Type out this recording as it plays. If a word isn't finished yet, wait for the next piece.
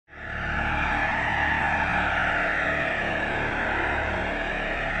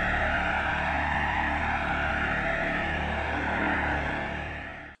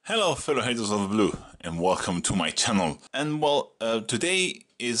Hello fellow haters of blue and welcome to my channel. And well, today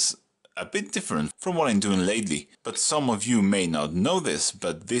is a bit different from what I'm doing lately, but some of you may not know this,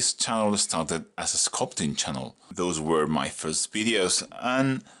 but this channel started as a sculpting channel. Those were my first videos,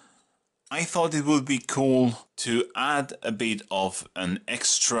 and I thought it would be cool to add a bit of an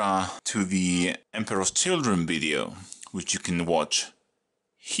extra to the Emperor's Children video, which you can watch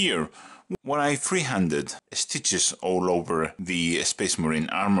here, where I freehanded stitches all over the Space Marine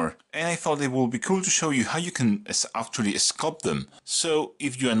armor, and I thought it would be cool to show you how you can actually sculpt them. So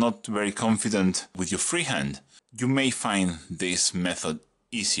if you are not very confident with your freehand, you may find this method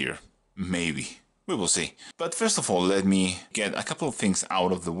easier, maybe. We will see. But first of all, let me get a couple of things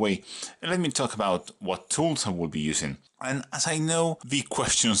out of the way and let me talk about what tools I will be using. And as I know the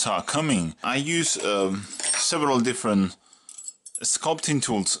questions are coming, I use several different sculpting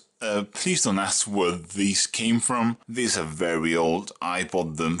tools. Please don't ask where these came from. These are very old. I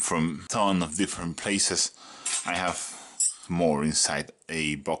bought them from a ton of different places. I have more inside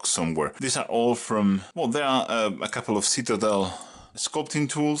a box somewhere. These are all from, well, there are a couple of Citadel sculpting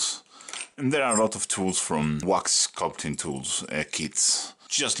tools, and there are a lot of tools from wax sculpting tools kits.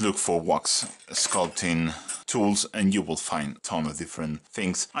 Just look for wax sculpting tools and you will find a ton of different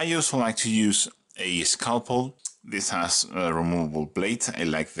things. I also like to use a scalpel. This has a removable blade. I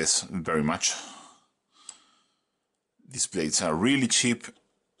like this very much. These blades are really cheap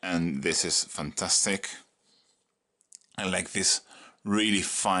and this is fantastic. I like this really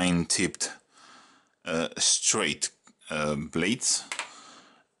fine tipped straight blades.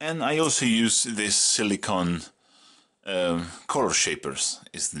 And I also use this silicone color shapers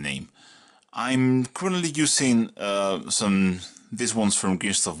is the name. I'm currently using these ones from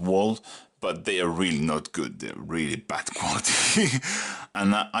Greenstuff World, but they are really not good. They're really bad quality.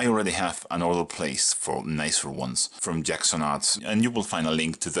 And I already have an order placed for nicer ones from Jackson Arts, and you will find a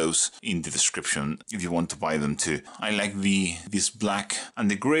link to those in the description if you want to buy them too. I like this black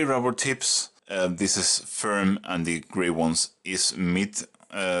and the gray rubber tips. This is firm and the gray ones is mid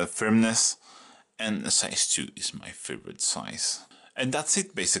firmness, and size 2 is my favorite size. And that's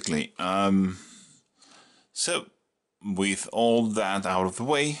it basically. So with all that out of the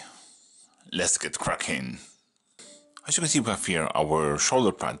way, let's get cracking. As you can see, we have here our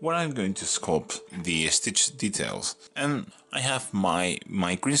shoulder pad where I'm going to sculpt the stitch details, and I have my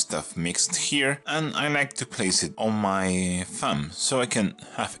green stuff mixed here, and I like to place it on my thumb so I can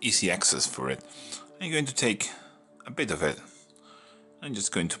have easy access for it. I'm going to take a bit of it. I'm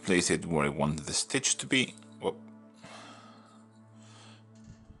just going to place it where I want the stitch to be. Whoop.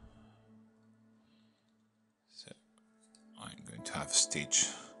 So I'm going to have a stitch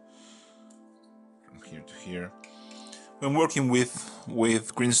from here to here. When working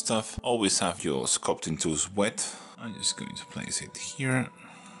with green stuff, always have your sculpting tools wet. I'm just going to place it here.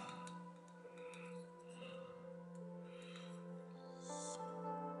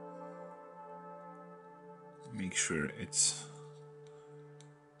 Make sure it's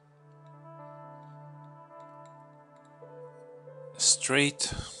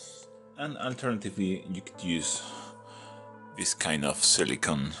straight, and alternatively you could use this kind of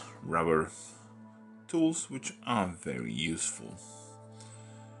silicone rubber tools, which are very useful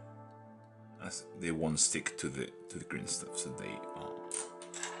as they won't stick to the green stuff, so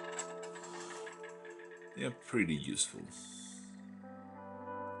they are pretty useful.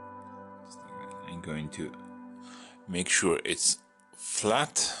 I'm going to make sure it's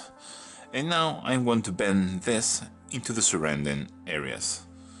flat, and now I'm going to bend this into the surrounding areas.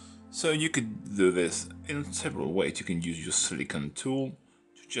 So you could do this in several ways. You can use your silicone tool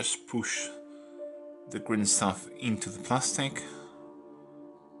to just push the green stuff into the plastic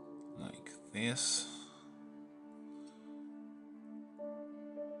like this.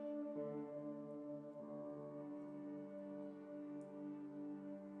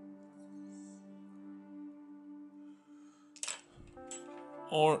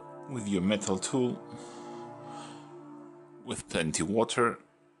 Or with your metal tool with plenty water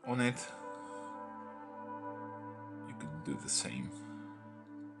on it, you could do the same.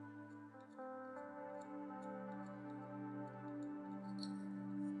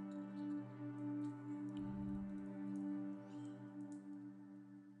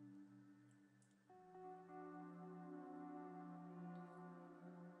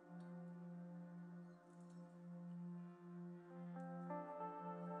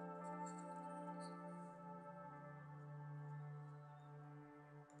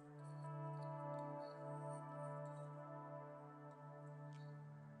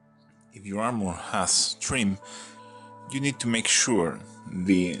 If your armor has trim, you need to make sure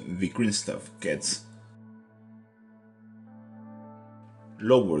the green stuff gets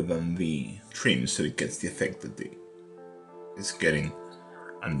lower than the trim so it gets the effect that it's getting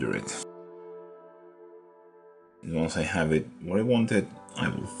under it. And once I have it where I want it, I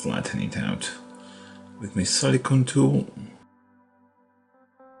will flatten it out with my silicone tool.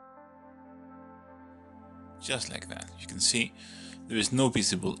 Just like that. You can see there is no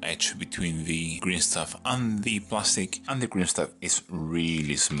visible edge between the green stuff and the plastic, and the green stuff is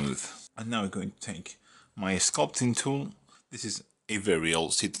really smooth. And now I'm going to take my sculpting tool. This is a very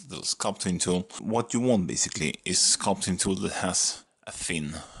old Citadel sculpting tool. What you want basically is a sculpting tool that has a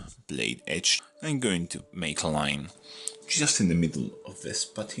thin blade edge. I'm going to make a line just in the middle of this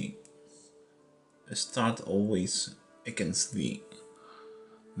putty. Start always against the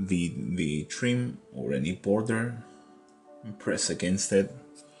trim or any border, and press against it,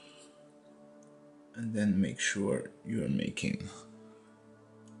 and then make sure you are making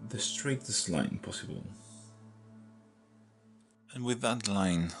the straightest line possible. And with that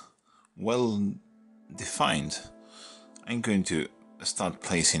line well defined, I'm going to start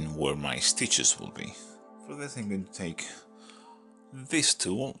placing where my stitches will be. For this I'm going to take this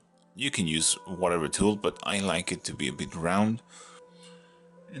tool. You can use whatever tool, but I like it to be a bit round.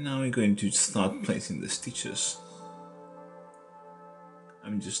 And now I'm going to start placing the stitches.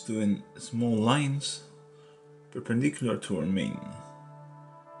 I'm just doing small lines perpendicular to our main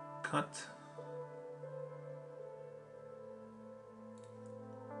cut.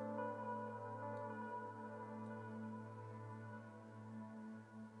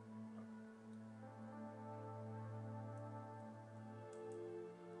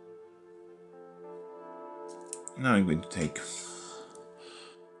 Now I'm going to take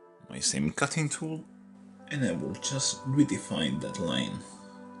my same cutting tool and I will just redefine that line.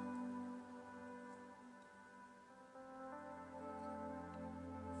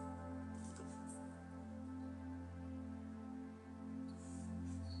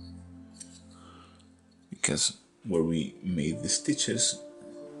 Because where we made the stitches,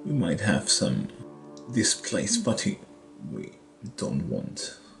 we might have some displaced putty we don't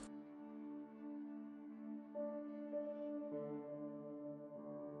want.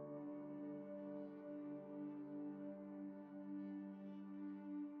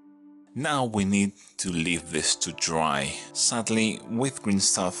 Now we need to leave this to dry. Sadly, with green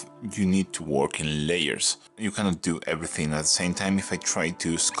stuff, you need to work in layers. You cannot do everything at the same time. If I try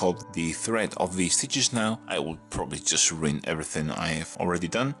to sculpt the thread of the stitches now, I will probably just ruin everything I have already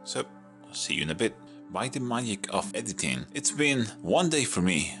done. So, I'll see you in a bit. By the magic of editing, it's been one day for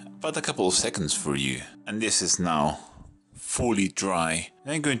me, but a couple of seconds for you. And this is now fully dry.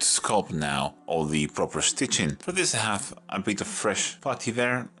 I'm going to sculpt now all the proper stitching. For this I have a bit of fresh putty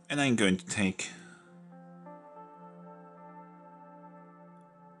there, and I'm going to take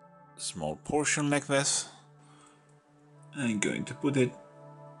a small portion like this. I'm going to put it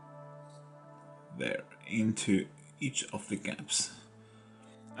there into each of the gaps.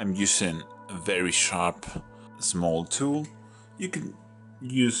 I'm using a very sharp small tool. You can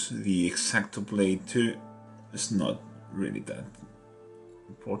use the X-Acto blade too. It's not really that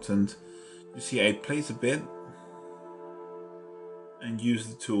important. You see, I place a bit and use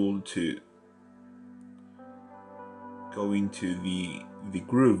the tool to go into the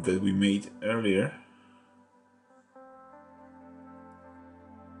groove that we made earlier.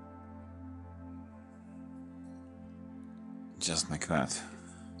 Just like that.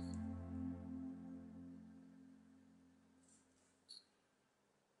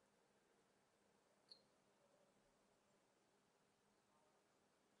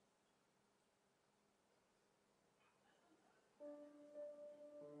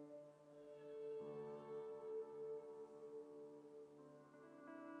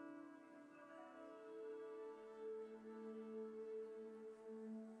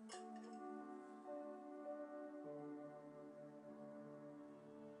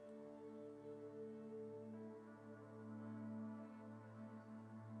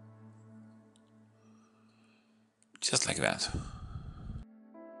 Just like that.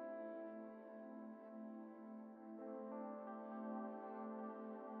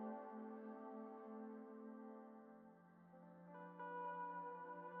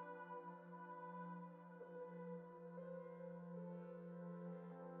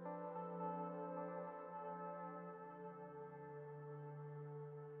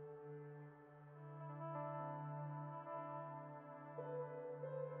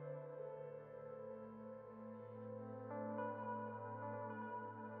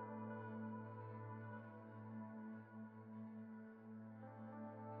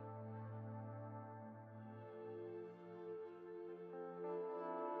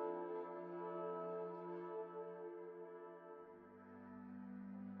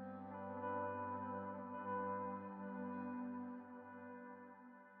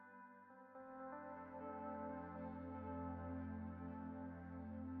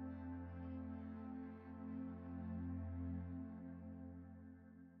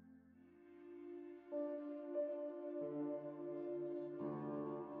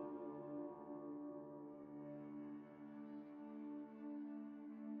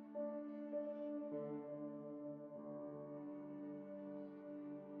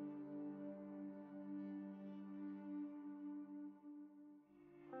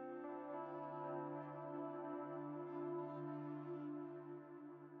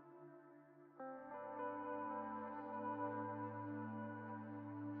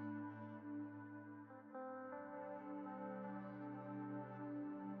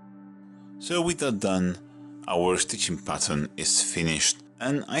 So with that done, our stitching pattern is finished,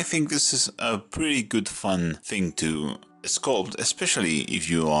 and I think this is a pretty good fun thing to sculpt, especially if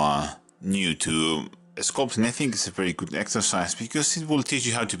you are new to sculpting. I think it's a very good exercise because it will teach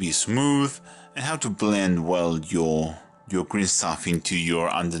you how to be smooth and how to blend well your green stuff into your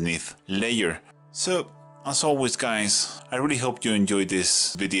underneath layer. So as always guys, I really hope you enjoyed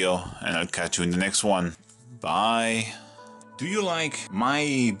this video, and I'll catch you in the next one. Bye! Do you like my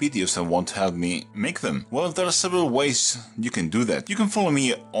videos and want to help me make them? Well, there are several ways you can do that. You can follow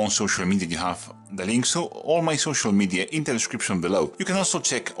me on social media. You have the links to all my social media in the description below. You can also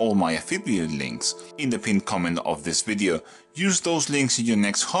check all my affiliate links in the pinned comment of this video. Use those links in your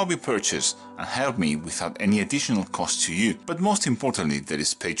next hobby purchase and help me without any additional cost to you. But most importantly, there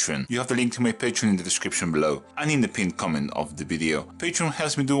is Patreon. You have the link to my Patreon in the description below and in the pinned comment of the video. Patreon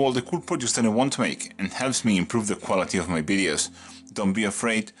helps me do all the cool projects that I want to make and helps me improve the quality of my videos. Don't be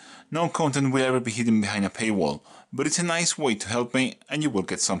afraid, no content will ever be hidden behind a paywall, but it's a nice way to help me and you will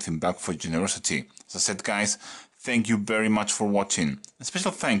get something back for your generosity. As I said guys, thank you very much for watching. A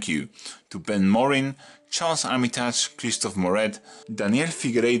special thank you to Ben Morin, Charles Armitage, Christophe Moret, Daniel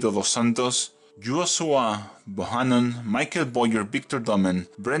Figueiredo dos Santos, Joshua Bohannon, Michael Boyer, Victor Domen,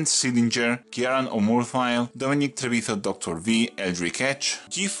 Brent Sillinger, Kieran O'Murthile, Dominic Treviso, Dr. V, Eldrick H,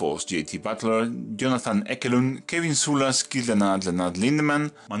 G-Force, JT Butler, Jonathan Ekelund, Kevin Sulas, Kildanad, Leonard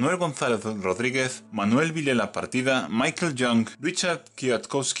Lindemann, Manuel González Rodríguez, Manuel Vilela Partida, Michael Young, Richard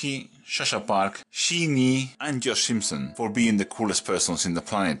Kwiatkowski, Shasha Park, Shi Ni, and Josh Simpson for being the coolest persons in the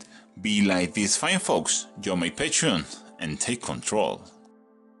planet. Be like these fine folks, join my Patreon, and take control.